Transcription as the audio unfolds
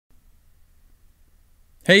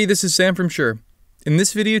Hey, this is Sam from Shure. In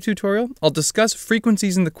this video tutorial, I'll discuss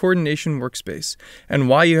frequencies in the Coordination Workspace and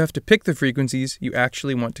why you have to pick the frequencies you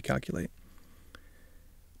actually want to calculate.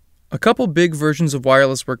 A couple big versions of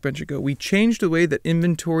Wireless Workbench ago, we changed the way that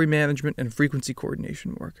inventory management and frequency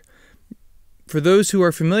coordination work. For those who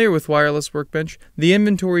are familiar with Wireless Workbench, the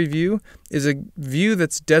inventory view is a view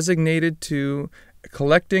that's designated to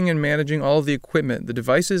collecting and managing all of the equipment, the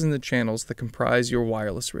devices and the channels that comprise your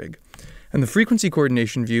wireless rig. And the frequency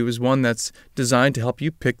coordination view is one that's designed to help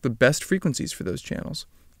you pick the best frequencies for those channels.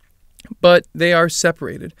 But they are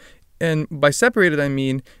separated. And by separated, I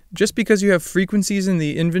mean just because you have frequencies in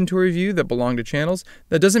the inventory view that belong to channels,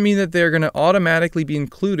 that doesn't mean that they're going to automatically be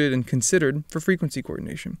included and considered for frequency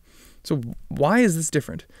coordination. So why is this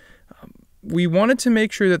different? We wanted to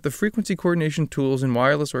make sure that the frequency coordination tools in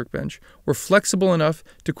Wireless Workbench were flexible enough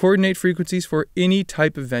to coordinate frequencies for any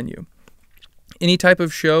type of venue. Any type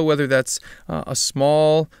of show, whether that's a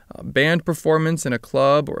small band performance in a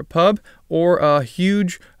club or a pub, or a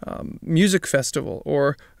huge music festival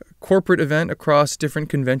or corporate event across different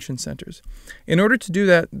convention centers. In order to do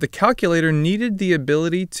that, the calculator needed the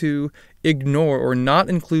ability to ignore or not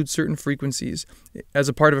include certain frequencies as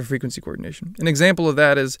a part of a frequency coordination. An example of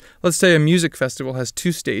that is, let's say a music festival has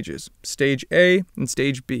two stages, stage A and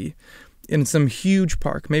stage B, in some huge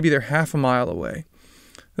park. Maybe they're half a mile away.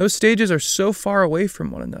 Those stages are so far away from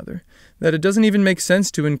one another that it doesn't even make sense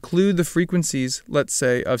to include the frequencies, let's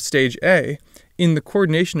say, of stage A in the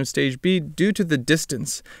coordination of stage B due to the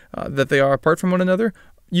distance that they are apart from one another.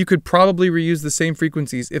 You could probably reuse the same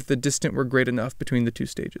frequencies if the distance were great enough between the two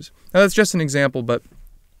stages. Now that's just an example, but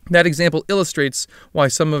that example illustrates why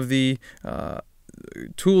some of the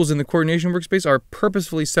tools in the Coordination Workspace are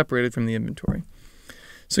purposefully separated from the inventory.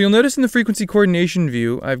 So you'll notice in the frequency coordination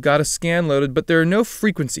view, I've got a scan loaded, but there are no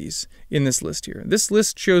frequencies in this list here. This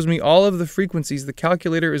list shows me all of the frequencies the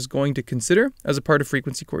calculator is going to consider as a part of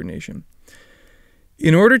frequency coordination.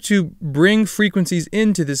 In order to bring frequencies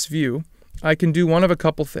into this view, I can do one of a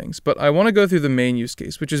couple things, but I want to go through the main use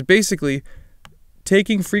case, which is basically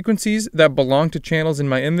taking frequencies that belong to channels in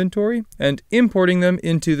my inventory and importing them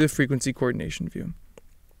into the frequency coordination view.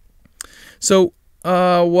 So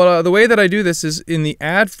the way that I do this is in the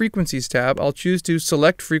Add Frequencies tab, I'll choose to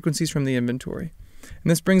select frequencies from the inventory.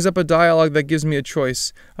 And this brings up a dialog that gives me a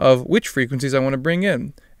choice of which frequencies I want to bring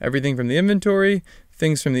in. Everything from the inventory,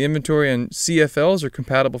 things from the inventory and CFLs or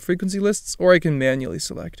compatible frequency lists, or I can manually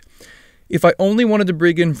select. If I only wanted to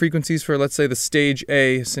bring in frequencies for, let's say, the stage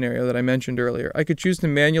A scenario that I mentioned earlier, I could choose to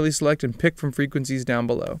manually select and pick from frequencies down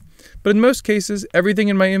below. But in most cases, everything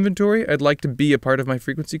in my inventory I'd like to be a part of my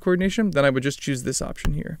frequency coordination, then I would just choose this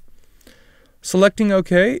option here. Selecting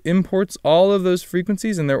OK imports all of those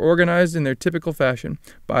frequencies, and they're organized in their typical fashion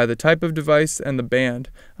by the type of device and the band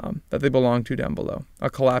that they belong to down below. I'll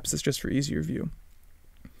collapse this just for easier view.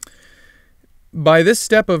 By this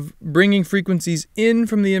step of bringing frequencies in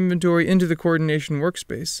from the inventory into the Coordination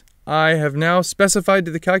Workspace, I have now specified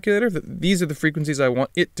to the calculator that these are the frequencies I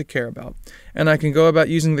want it to care about. And I can go about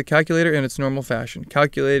using the calculator in its normal fashion,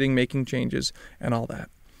 calculating, making changes, and all that.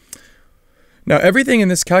 Now, everything in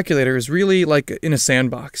this calculator is really like in a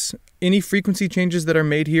sandbox. Any frequency changes that are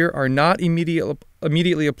made here are not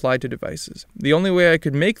immediately applied to devices. The only way I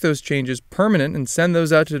could make those changes permanent and send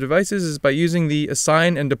those out to devices is by using the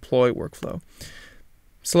Assign and Deploy workflow.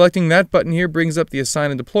 Selecting that button here brings up the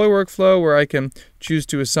Assign and Deploy workflow, where I can choose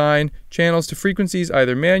to assign channels to frequencies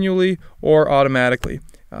either manually or automatically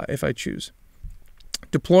if I choose.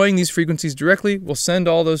 Deploying these frequencies directly will send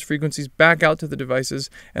all those frequencies back out to the devices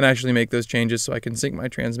and actually make those changes so I can sync my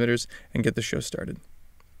transmitters and get the show started.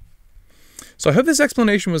 So I hope this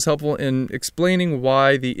explanation was helpful in explaining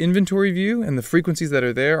why the inventory view and the frequencies that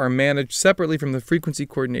are there are managed separately from the frequency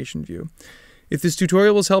coordination view. If this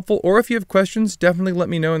tutorial was helpful, or if you have questions, definitely let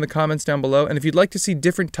me know in the comments down below. And if you'd like to see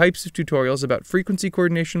different types of tutorials about frequency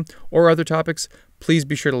coordination or other topics, please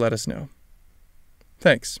be sure to let us know.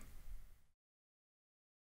 Thanks.